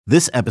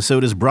This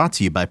episode is brought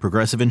to you by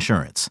Progressive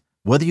Insurance.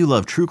 Whether you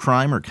love true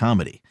crime or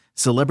comedy,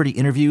 celebrity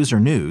interviews or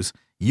news,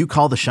 you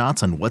call the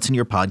shots on what's in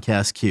your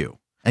podcast queue.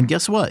 And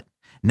guess what?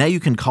 Now you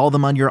can call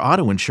them on your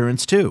auto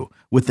insurance too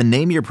with the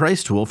Name Your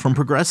Price tool from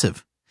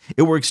Progressive.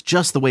 It works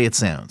just the way it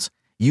sounds.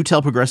 You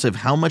tell Progressive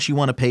how much you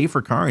want to pay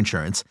for car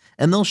insurance,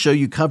 and they'll show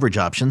you coverage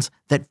options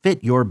that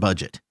fit your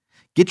budget.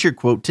 Get your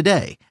quote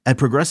today at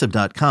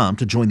Progressive.com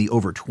to join the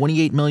over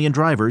 28 million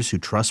drivers who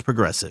trust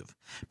Progressive.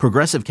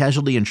 Progressive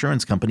Casualty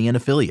Insurance Company and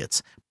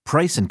Affiliates.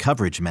 Price and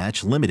coverage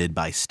match limited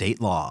by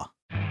state law.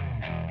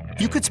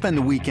 You could spend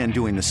the weekend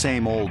doing the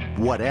same old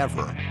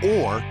whatever,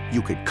 or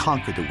you could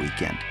conquer the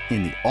weekend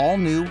in the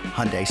all-new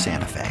Hyundai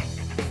Santa Fe.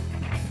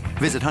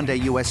 Visit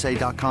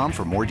HyundaiUSA.com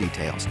for more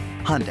details.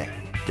 Hyundai,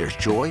 there's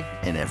joy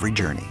in every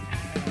journey.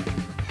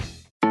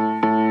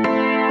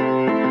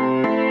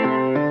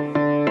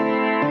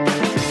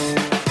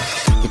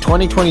 The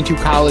 2022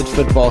 college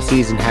football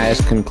season has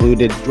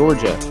concluded.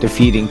 Georgia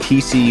defeating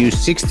TCU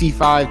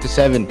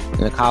 65-7 in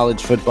the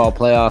college football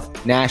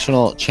playoff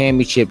national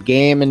championship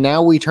game. And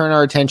now we turn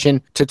our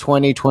attention to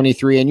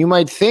 2023. And you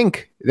might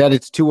think that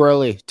it's too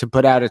early to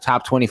put out a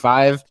top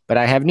 25, but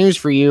I have news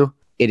for you.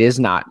 It is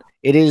not.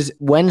 It is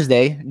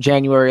Wednesday,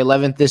 January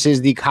 11th. This is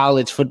the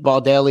College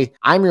Football Daily.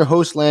 I'm your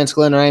host, Lance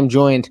Glenn, and I'm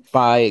joined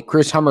by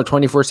Chris Hummer,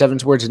 24/7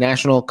 Sports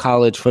national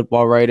college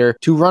football writer,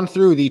 to run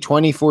through the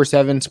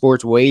 24/7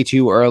 Sports way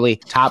too early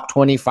top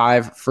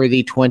 25 for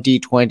the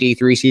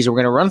 2023 season. We're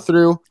going to run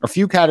through a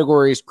few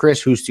categories.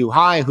 Chris, who's too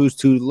high, who's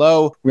too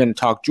low. We're going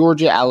to talk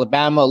Georgia,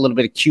 Alabama, a little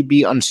bit of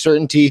QB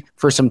uncertainty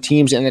for some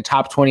teams in the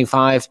top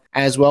 25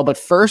 as well. But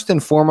first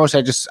and foremost,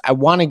 I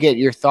want to get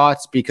your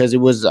thoughts because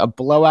it was a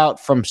blowout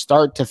from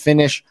start to finish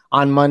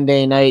on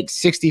Monday night,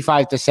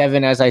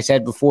 65-7. As I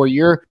said before,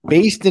 you're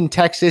based in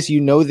Texas.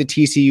 You know the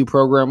TCU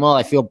program well.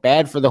 I feel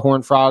bad for the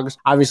Horned Frogs.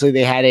 Obviously,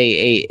 they had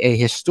a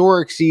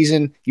historic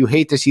season. You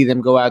hate to see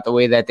them go out the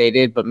way that they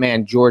did, but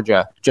man,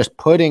 Georgia just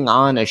putting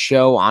on a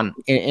show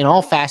in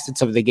all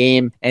facets of the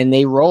game, and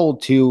they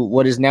rolled to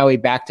what is now a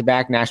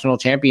back-to-back national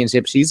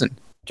championship season.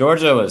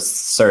 Georgia was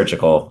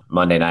surgical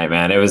Monday night,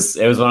 man. It was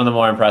one of the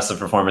more impressive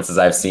performances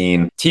I've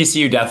seen.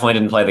 TCU definitely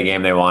didn't play the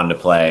game they wanted to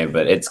play,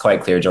 but it's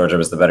quite clear Georgia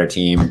was the better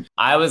team.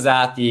 I was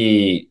at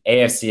the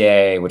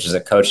AFCA, which is a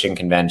coaching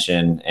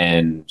convention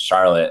in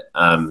Charlotte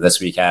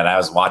this weekend. I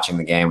was watching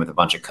the game with a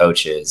bunch of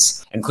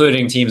coaches,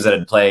 including teams that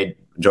had played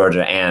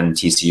Georgia and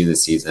TCU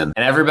this season.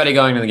 And everybody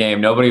going to the game,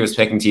 nobody was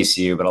picking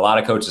TCU, but a lot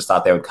of coaches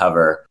thought they would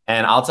cover.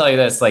 And I'll tell you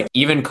this,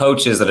 even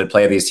coaches that had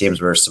played these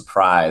teams were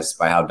surprised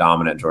by how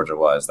dominant Georgia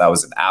was. That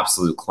was an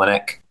absolute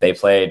clinic. They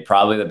played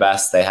probably the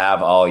best they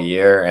have all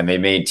year, and they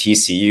made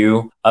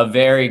TCU, a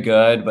very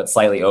good but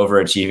slightly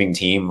overachieving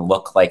team,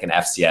 look like an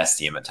FCS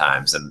team at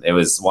times. And it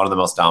was one of the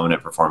most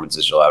dominant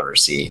performances you'll ever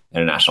see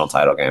in a national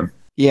title game.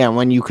 Yeah,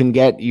 when you can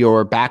get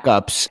your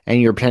backups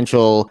and your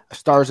potential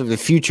stars of the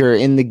future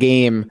in the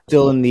game,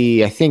 still in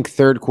the, I think,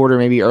 third quarter,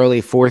 maybe early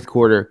fourth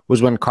quarter,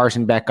 was when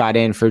Carson Beck got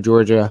in for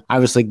Georgia.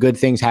 Obviously, good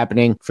things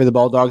happening for the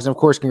Bulldogs. And of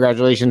course,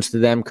 congratulations to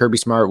them. Kirby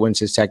Smart wins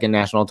his second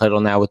national title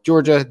now with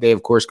Georgia. They,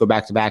 of course, go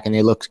back-to-back, and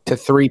they look to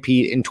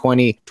three-peat in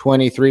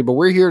 2023. But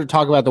we're here to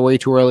talk about the way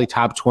too early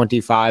top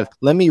 25.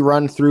 Let me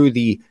run through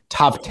the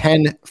top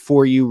 10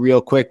 for you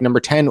real quick. Number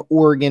 10,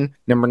 Oregon.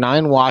 Number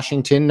 9,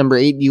 Washington. Number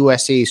 8,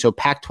 USC. So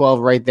Pac-12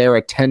 right there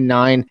at 10,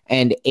 9,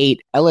 and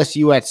 8.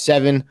 LSU at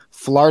 7.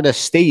 Florida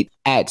State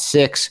at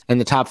 6.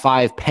 And the top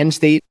 5, Penn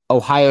State.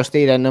 Ohio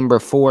State at number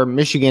 4.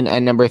 Michigan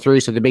at number 3.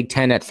 So the Big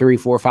Ten at 3,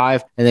 4,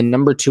 5. And then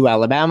number 2,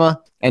 Alabama.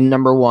 And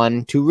number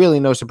 1, to really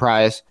no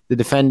surprise, the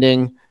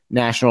defending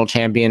national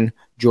champion,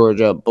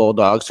 Georgia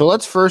Bulldogs. So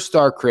let's first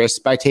start, Chris,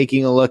 by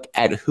taking a look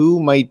at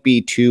who might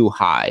be too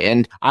high.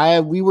 And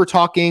we were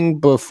talking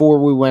before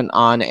we went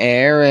on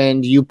air,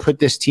 and you put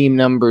this team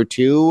number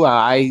 2.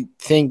 I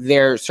think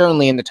they're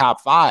certainly in the top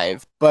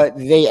 5, but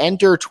they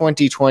enter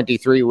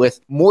 2023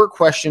 with more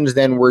questions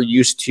than we're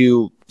used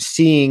to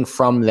seeing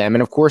from them.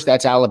 And of course,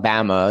 that's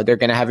Alabama. They're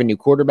going to have a new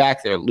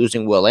quarterback. They're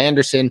losing Will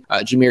Anderson.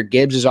 Jahmyr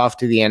Gibbs is off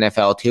to the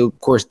NFL too. Of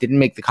course, didn't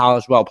make the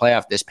College Football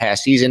Playoff this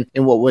past season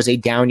in what was a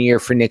down year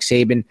for Nick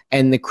Saban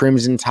and the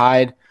Crimson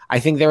Tide. I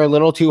think they're a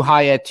little too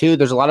high at 2.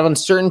 There's a lot of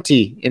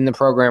uncertainty in the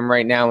program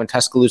right now in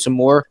Tuscaloosa,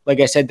 more,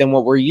 like I said, than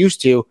what we're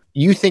used to.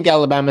 You think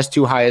Alabama's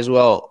too high as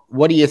well.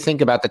 What do you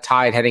think about the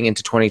Tide heading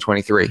into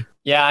 2023?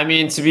 Yeah, I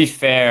mean, to be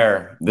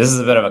fair, this is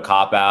a bit of a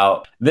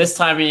cop-out. This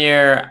time of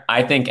year,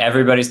 I think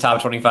everybody's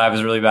top 25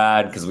 is really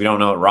bad because we don't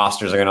know what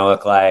rosters are going to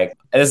look like.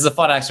 This is a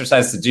fun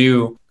exercise to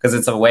do because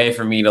it's a way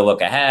for me to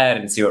look ahead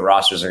and see what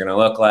rosters are going to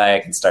look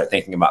like and start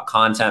thinking about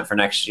content for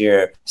next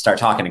year, start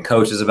talking to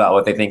coaches about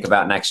what they think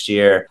about next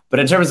year. But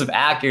in terms of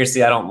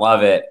accuracy, I don't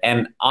love it.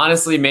 And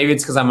honestly, maybe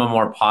it's because I'm a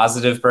more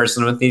positive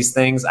person with these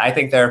things. I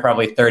think there are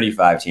probably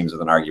 35 teams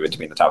with an argument to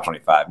be in the top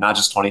 25, not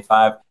just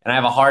 25. And I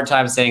have a hard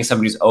time saying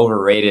somebody's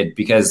overrated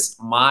because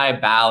my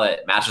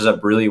ballot matches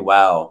up really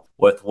well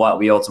with what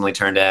we ultimately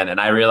turned in. And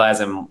I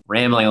realize I'm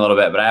rambling a little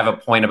bit, but I have a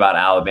point about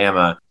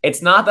Alabama.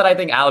 It's not that I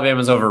think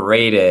Alabama's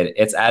overrated.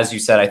 It's, as you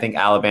said, I think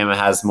Alabama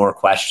has more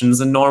questions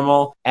than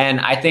normal. And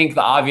I think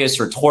the obvious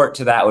retort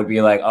to that would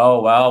be like,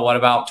 oh, well, what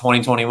about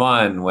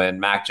 2021 when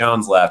Mac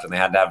Jones left and they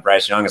had to have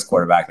Bryce Young as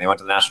quarterback and they went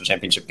to the national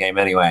championship game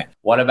anyway?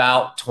 What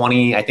about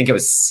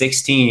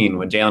 2016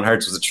 when Jalen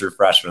Hurts was a true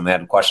freshman and they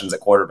had questions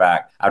at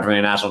quarterback after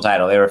winning a national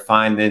title? They were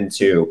fine then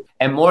too.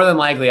 And more than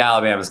likely,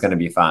 Alabama's going to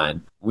be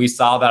fine. We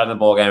saw that in the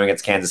bowl game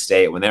against Kansas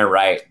State. When they're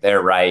right,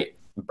 they're right.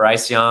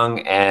 Bryce Young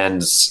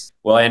and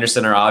Will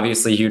Anderson are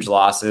obviously huge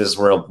losses.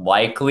 We're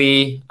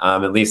likely,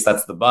 at least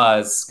that's the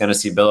buzz, going to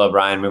see Bill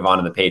O'Brien move on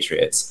to the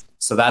Patriots.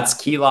 So that's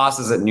key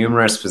losses at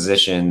numerous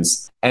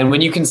positions. And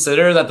when you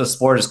consider that the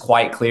sport is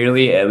quite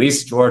clearly, at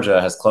least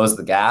Georgia has closed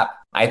the gap,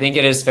 I think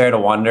it is fair to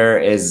wonder,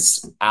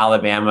 is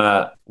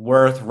Alabama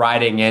worth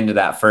riding into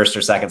that first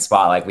or second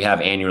spot like we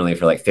have annually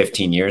for like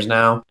 15 years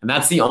now? And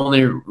that's the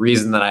only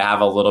reason that I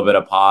have a little bit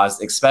of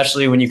pause,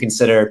 especially when you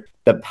consider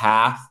the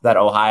path that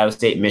Ohio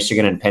State,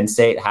 Michigan, and Penn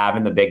State have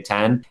in the Big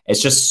Ten.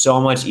 It's just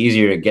so much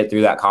easier to get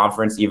through that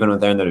conference, even when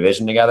they're in the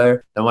division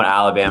together, than what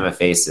Alabama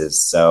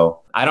faces.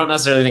 So I don't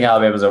necessarily think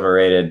Alabama's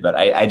overrated, but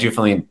I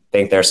definitely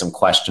think there are some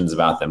questions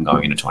about them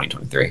going into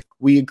 2023.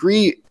 We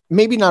agree.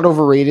 Maybe not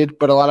overrated,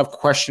 but a lot of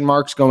question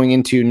marks going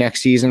into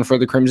next season for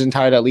the Crimson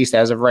Tide, at least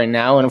as of right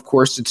now. And of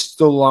course, it's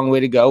still a long way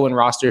to go and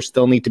rosters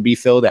still need to be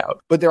filled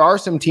out. But there are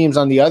some teams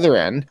on the other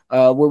end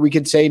where we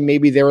could say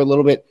maybe they're a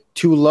little bit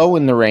too low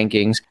in the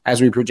rankings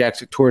as we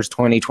project towards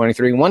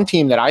 2023. One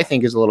team that I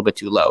think is a little bit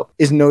too low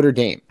is Notre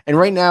Dame. And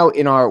right now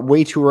in our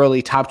way too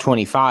early top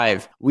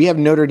 25, we have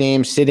Notre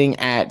Dame sitting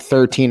at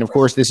 13. Of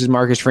course, this is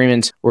Marcus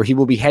Freeman's, where he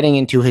will be heading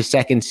into his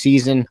second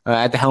season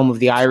at the helm of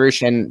the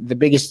Irish. And the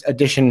biggest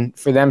addition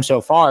for them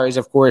so far is,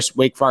 of course,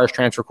 Wake Forest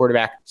transfer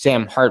quarterback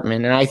Sam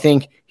Hartman. And I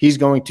think he's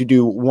going to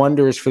do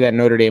wonders for that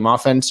Notre Dame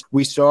offense.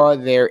 We saw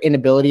their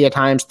inability at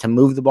times to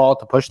move the ball,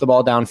 to push the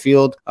ball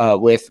downfield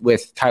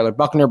with Tyler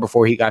Buckner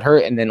before he got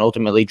hurt, and then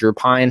ultimately Drew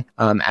Pine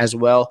as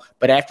well.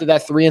 But after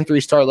that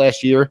 3-3 start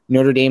last year,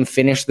 Notre Dame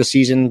finished the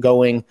season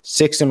going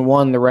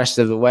 6-1 the rest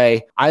of the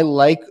way. I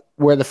like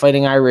where the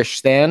Fighting Irish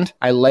stand.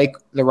 I like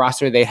the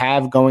roster they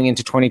have going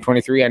into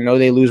 2023. I know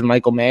they lose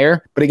Michael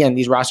Mayer, but again,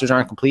 these rosters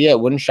aren't complete yet.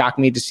 It wouldn't shock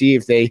me to see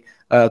if they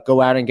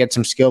go out and get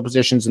some skill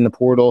positions in the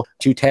portal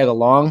to tag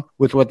along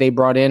with what they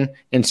brought in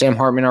Sam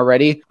Hartman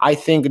already. I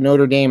think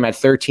Notre Dame at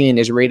 13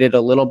 is rated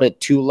a little bit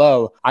too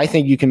low. I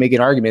think you can make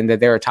an argument that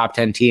they're a top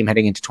 10 team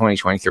heading into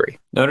 2023.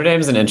 Notre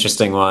Dame's an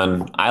interesting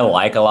one. I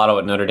like a lot of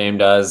what Notre Dame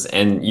does,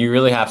 and you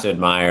really have to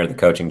admire the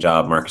coaching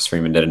job Marcus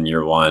Freeman did in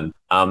year one.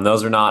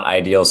 Those are not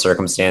ideal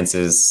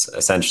circumstances,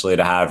 essentially,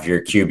 to have your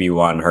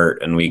QB1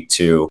 hurt in week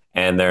 2.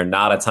 And there are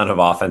not a ton of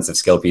offensive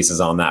skill pieces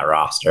on that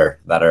roster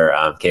that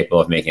are capable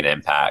of making an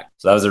impact.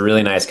 So that was a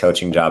really nice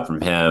coaching job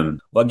from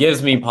him. What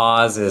gives me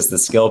pause is the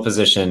skill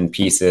position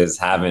pieces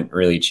haven't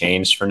really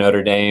changed for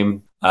Notre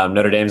Dame.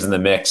 Notre Dame's in the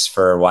mix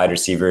for wide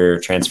receiver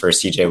transfer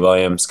CJ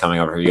Williams coming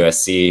over from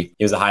USC.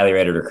 He was a highly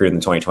rated recruit in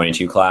the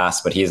 2022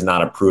 class, but he's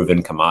not a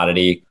proven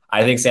commodity.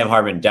 I think Sam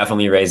Hartman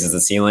definitely raises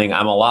the ceiling.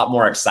 I'm a lot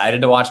more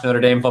excited to watch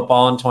Notre Dame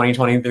football in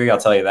 2023, I'll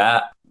tell you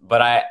that.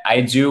 But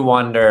I do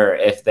wonder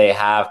if they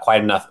have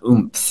quite enough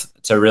oomph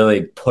to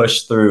really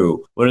push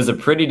through what is a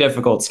pretty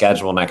difficult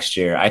schedule next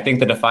year. I think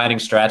the defining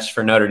stretch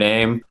for Notre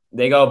Dame,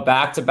 they go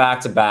back to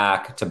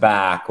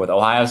back with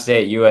Ohio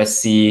State,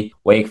 USC,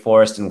 Wake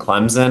Forest, and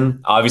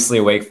Clemson. Obviously,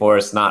 Wake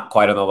Forest not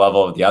quite on the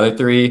level of the other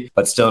three,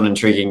 but still an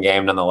intriguing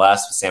game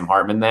nonetheless with Sam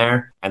Hartman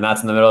there. And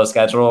that's in the middle of the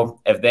schedule.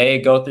 If they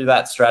go through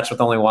that stretch with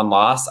only one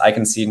loss, I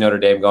can see Notre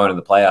Dame going to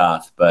the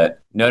playoff.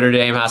 But Notre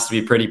Dame has to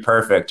be pretty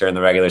perfect during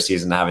the regular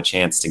season to have a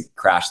chance to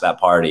crash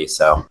that party.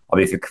 So I'll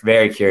be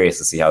very curious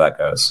to see how that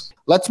goes.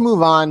 Let's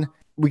move on.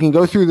 We can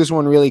go through this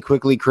one really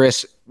quickly,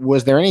 Chris.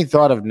 Was there any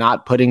thought of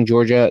not putting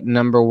Georgia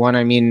number one?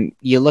 I mean,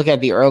 you look at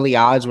the early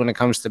odds when it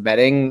comes to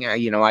betting.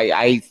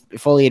 I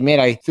fully admit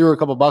I threw a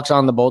couple bucks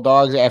on the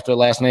Bulldogs after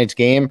last night's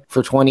game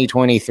for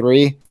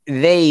 2023.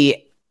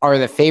 They are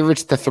the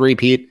favorites to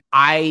three-peat.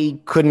 I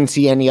couldn't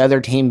see any other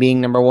team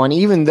being number one,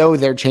 even though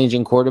they're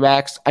changing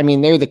quarterbacks. I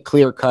mean, they're the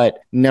clear-cut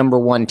number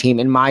one team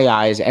in my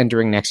eyes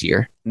entering next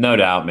year. No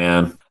doubt,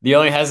 man. The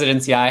only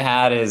hesitancy I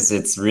had is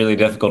it's really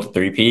difficult to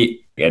three-peat.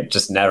 It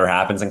just never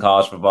happens in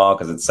college football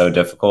because it's so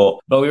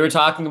difficult. But we were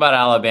talking about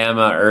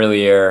Alabama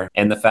earlier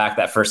and the fact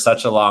that for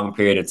such a long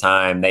period of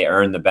time, they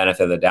earned the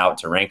benefit of the doubt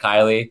to rank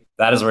highly.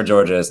 That is where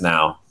Georgia is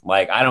now.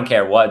 Like, I don't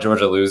care what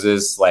Georgia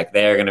loses. Like,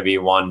 they're going to be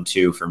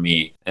 1-2 for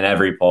me in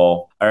every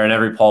poll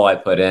I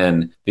put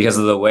in because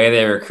of the way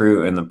they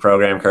recruit and the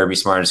program Kirby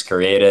Smart has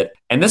created.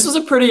 And this was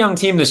a pretty young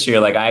team this year.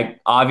 Like,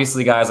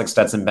 obviously guys like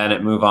Stetson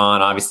Bennett move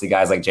on. Obviously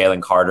guys like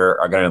Jalen Carter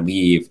are going to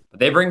leave. But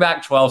they bring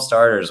back 12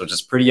 starters, which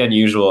is pretty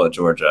unusual at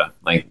Georgia.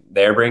 Like,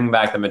 they're bringing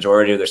back the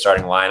majority of their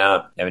starting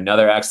lineup. They have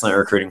another excellent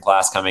recruiting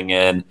class coming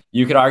in.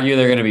 You could argue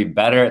they're going to be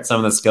better at some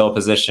of the skill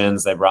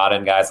positions. They brought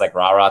in guys like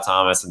Ra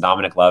Thomas and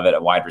Dominic Levitt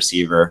at wide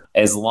receiver.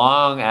 As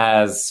long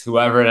as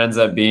whoever it ends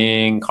up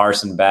being,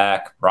 Carson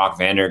Beck, Brock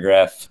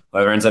Vandergriff,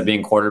 whoever ends up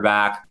being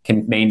quarterback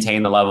can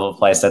maintain the level of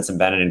play Stetson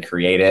Bennett and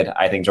created.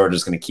 I think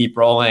Georgia's going to keep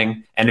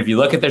rolling. And if you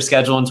look at their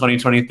schedule in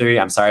 2023,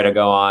 I'm sorry to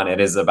go on, it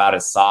is about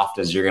as soft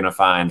as you're going to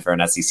find for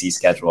an SEC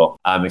schedule,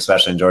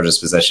 especially in Georgia's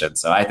position.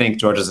 So I think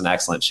Georgia's in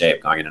excellent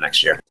shape going into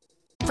next year.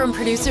 From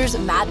producers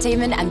Matt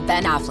Damon and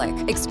Ben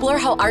Affleck, explore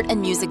how art and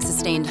music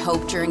sustained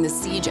hope during the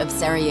siege of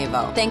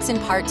Sarajevo, thanks in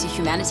part to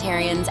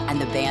humanitarians and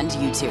the band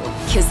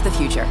U2. Kiss the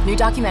Future. New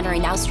documentary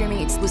now streaming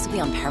exclusively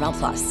on Paramount+.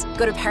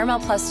 Go to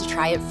Paramount+ to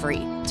try it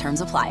free.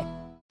 Terms apply.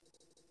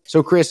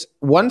 So, Chris,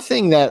 one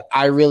thing that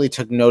I really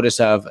took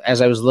notice of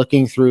as I was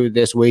looking through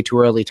this way too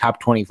early top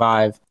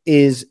 25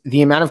 is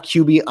the amount of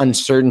QB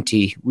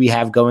uncertainty we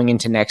have going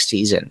into next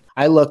season.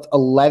 I looked,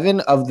 11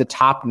 of the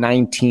top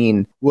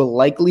 19 will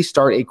likely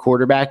start a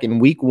quarterback in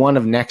week 1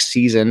 of next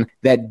season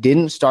that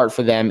didn't start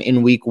for them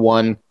in week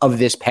 1 of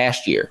this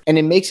past year. And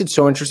it makes it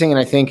so interesting, and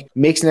I think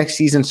makes next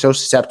season so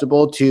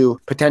susceptible to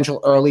potential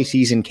early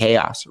season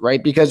chaos,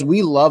 right? Because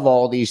we love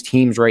all these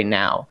teams right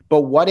now.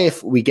 But what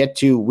if we get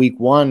to week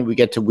 1, we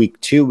get to week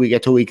 2, we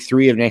get to week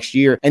 3 of next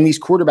year, and these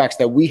quarterbacks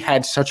that we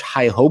had such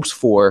high hopes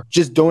for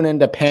just don't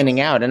end up panning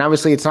out? And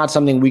obviously, it's not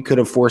something we could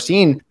have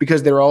foreseen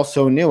because they're all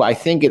so new. I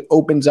think it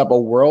opens up a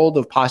world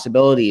of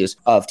possibilities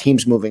of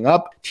teams moving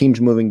up, teams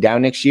moving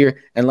down next year.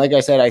 And like I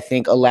said, I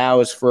think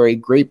allows for a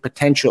great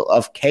potential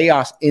of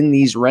chaos in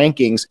these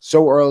rankings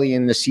so early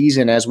in the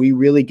season as we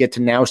really get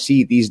to now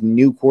see these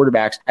new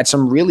quarterbacks at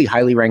some really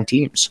highly ranked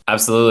teams.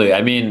 Absolutely.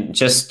 I mean,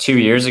 just 2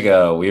 years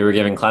ago, we were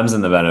giving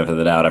Clemson the benefit of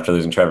the doubt after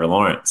losing Trevor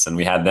Lawrence, and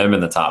we had them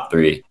in the top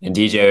 3. And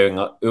DJ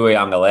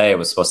Uiagalelei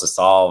was supposed to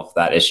solve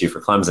that issue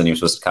for Clemson. He was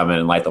supposed to come in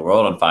and light the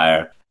world on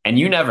fire. And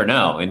you never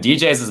know. And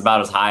DJ's is about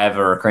as high of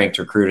a ranked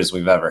recruit as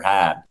we've ever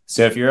had.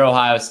 So if you're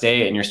Ohio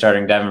State and you're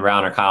starting Devin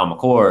Brown or Kyle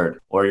McCord,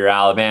 or you're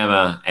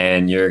Alabama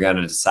and you're going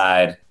to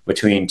decide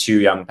between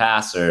 2 young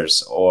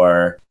passers,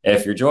 or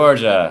if you're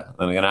Georgia,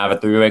 then we're going to have a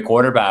 3-way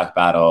quarterback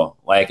battle.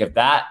 Like, if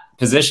that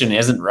position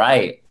isn't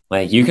right,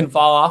 like, you can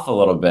fall off a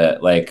little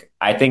bit. Like,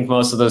 I think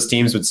most of those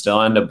teams would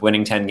still end up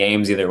winning 10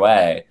 games either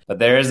way. But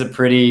there is a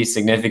pretty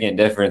significant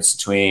difference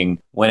between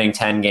winning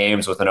 10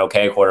 games with an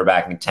okay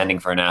quarterback and contending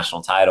for a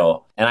national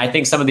title. And I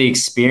think some of the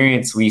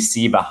experience we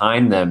see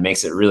behind them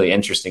makes it really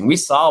interesting. We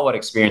saw what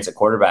experience at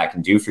quarterback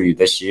can do for you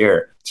this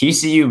year.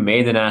 TCU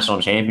made the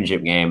national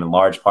championship game in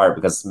large part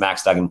because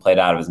Max Duggan played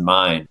out of his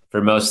mind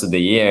for most of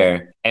the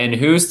year. And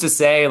who's to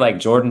say, like,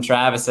 Jordan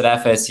Travis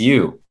at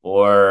FSU,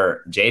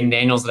 or Jaden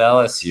Daniels at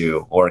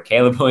LSU, or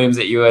Caleb Williams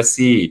at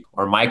USC,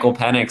 or Michael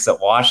Penix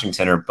at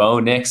Washington, or Bo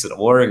Nix at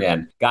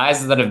Oregon,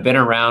 guys that have been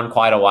around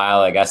quite a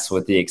while, I guess,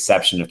 with the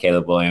exception of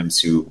Caleb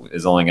Williams, who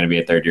is only going to be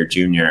a third-year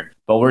junior.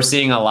 But we're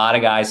seeing a lot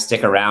of guys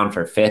stick around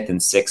for 5th and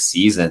 6th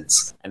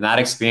seasons. And that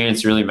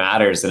experience really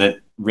matters. And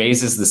it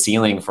raises the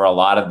ceiling for a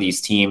lot of these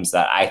teams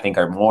that I think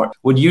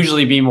would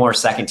usually be more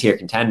second-tier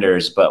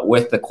contenders. But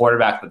with the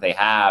quarterback that they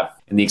have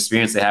and the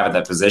experience they have at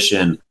that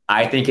position,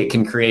 I think it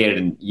can create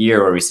a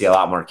year where we see a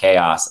lot more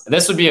chaos.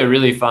 This would be a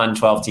really fun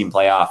 12-team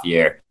playoff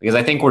year because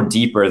I think we're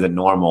deeper than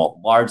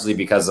normal, largely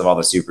because of all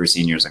the super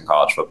seniors in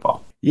college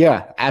football.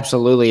 Yeah,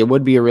 absolutely. It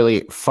would be a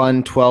really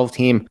fun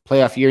 12-team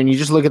playoff year. And you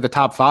just look at the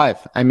top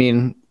 5. I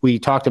mean, we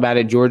talked about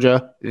it.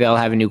 Georgia, they'll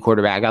have a new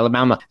quarterback.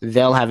 Alabama,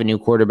 they'll have a new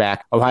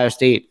quarterback. Ohio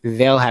State,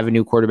 they'll have a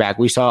new quarterback.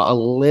 We saw a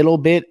little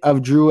bit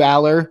of Drew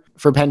Aller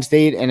for Penn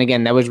State. And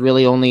again, that was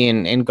really only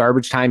in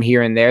garbage time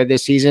here and there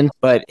this season,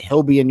 but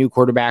he'll be a new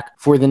quarterback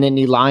for the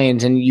Nittany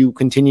Lions. And you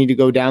continue to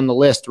go down the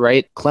list,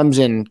 right?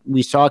 Clemson,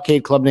 we saw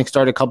Cade Klubnik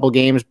start a couple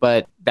games,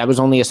 but that was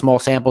only a small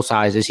sample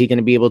size. Is he going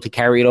to be able to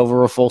carry it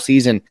over a full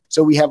season?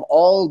 So we have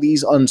all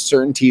these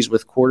uncertainties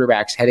with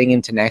quarterbacks heading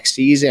into next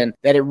season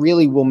that it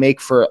really will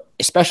make for,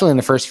 especially in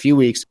the first few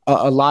weeks,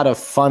 a lot of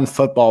fun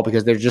football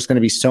because there's just going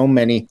to be so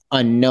many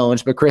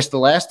unknowns. But Chris, the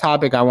last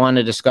topic I want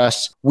to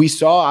discuss, we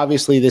saw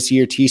obviously this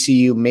year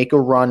TCU make a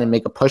run and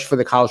make a push for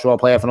the college football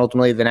playoff and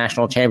ultimately the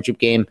national championship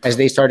game as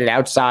they started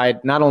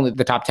outside not only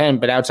the top 10,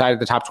 but outside of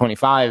the top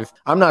 25.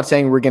 I'm not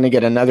saying we're going to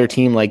get another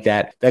team like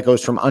that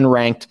goes from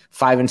unranked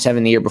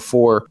 5-7 the year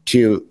before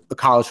to a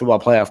college football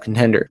playoff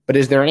contender. But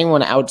is there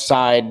anyone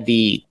outside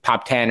the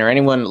top 10 or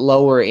anyone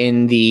lower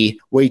in the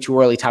way too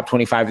early top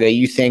 25 that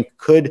you think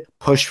could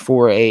push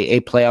for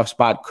a playoff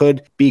spot,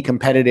 could be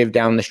competitive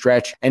down the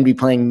stretch and be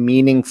playing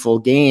meaningful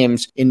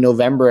games in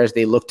November as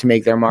they look to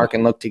make their mark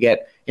and look to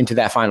get into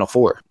that Final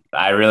Four?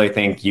 I really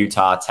think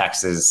Utah,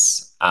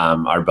 Texas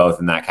are both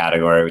in that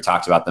category. We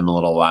talked about them a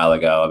little while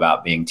ago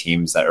about being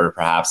teams that are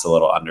perhaps a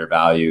little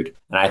undervalued.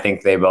 And I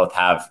think they both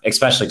have,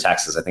 especially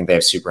Texas, I think they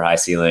have super high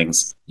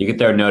ceilings. You could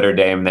throw Notre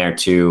Dame there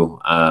too.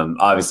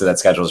 Obviously that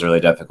schedule is really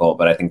difficult,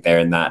 but I think they're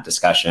in that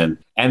discussion.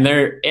 And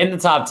they're in the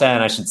top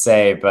 10, I should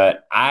say,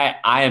 but I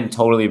am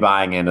totally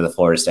buying into the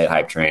Florida State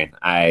hype train.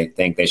 I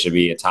think they should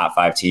be a top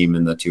 5 team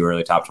in the too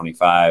early top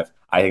 25.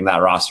 I think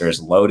that roster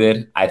is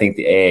loaded. I think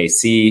the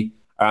AAC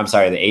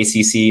the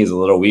ACC is a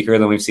little weaker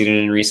than we've seen it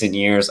in recent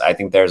years. I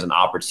think there's an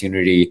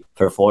opportunity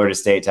for Florida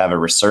State to have a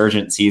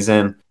resurgent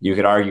season. You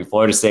could argue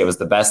Florida State was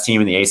the best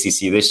team in the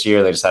ACC this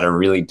year. They just had a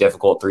really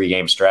difficult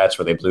 3-game stretch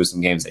where they blew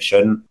some games they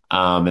shouldn't.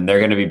 And they're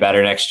going to be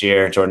better next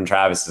year. Jordan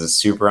Travis is a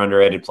super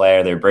underrated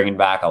player. They're bringing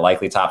back a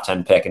likely top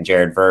 10 pick in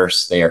Jared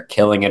Verse. They are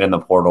killing it in the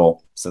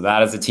portal. So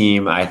that is a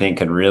team I think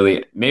could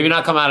really maybe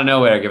not come out of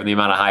nowhere given the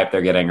amount of hype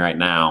they're getting right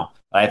now.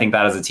 But I think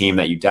that is a team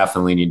that you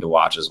definitely need to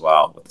watch as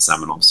well with the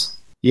Seminoles.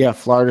 Yeah,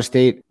 Florida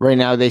State, right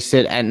now they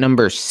sit at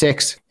number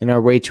 6 in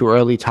our way too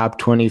early top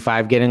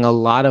 25, getting a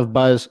lot of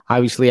buzz,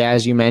 obviously,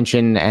 as you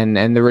mentioned,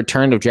 and the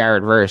return of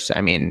Jared Verse. I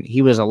mean,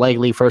 he was a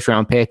likely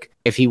first-round pick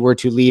if he were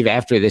to leave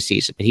after this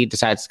season, but he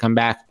decides to come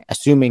back,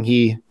 assuming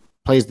he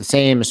plays the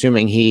same,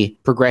 assuming he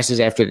progresses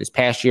after this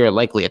past year,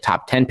 likely a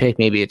top 10 pick,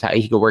 maybe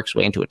he could work his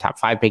way into a top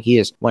 5 pick. He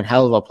is one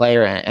hell of a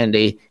player and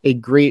a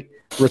great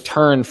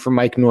return for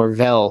Mike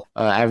Norvell,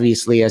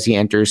 obviously, as he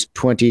enters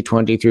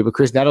 2023. But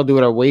Chris, that'll do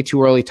it. Our way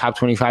too early top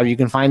 25. You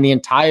can find the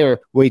entire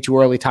way too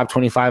early top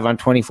 25 on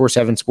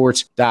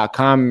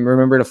 247sports.com.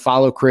 Remember to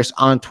follow Chris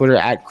on Twitter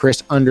at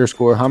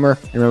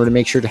Chris_Hummer. And remember to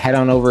make sure to head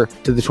on over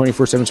to the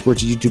 247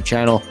 Sports YouTube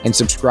channel and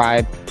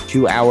subscribe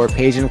to our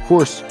page. And of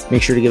course,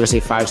 make sure to give us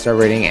a 5-star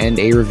rating and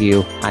a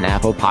review on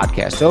Apple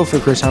Podcasts. So for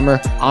Chris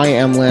Hummer, I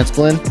am Lance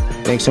Flynn.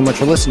 Thanks so much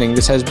for listening.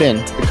 This has been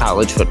the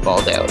College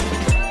Football Daily.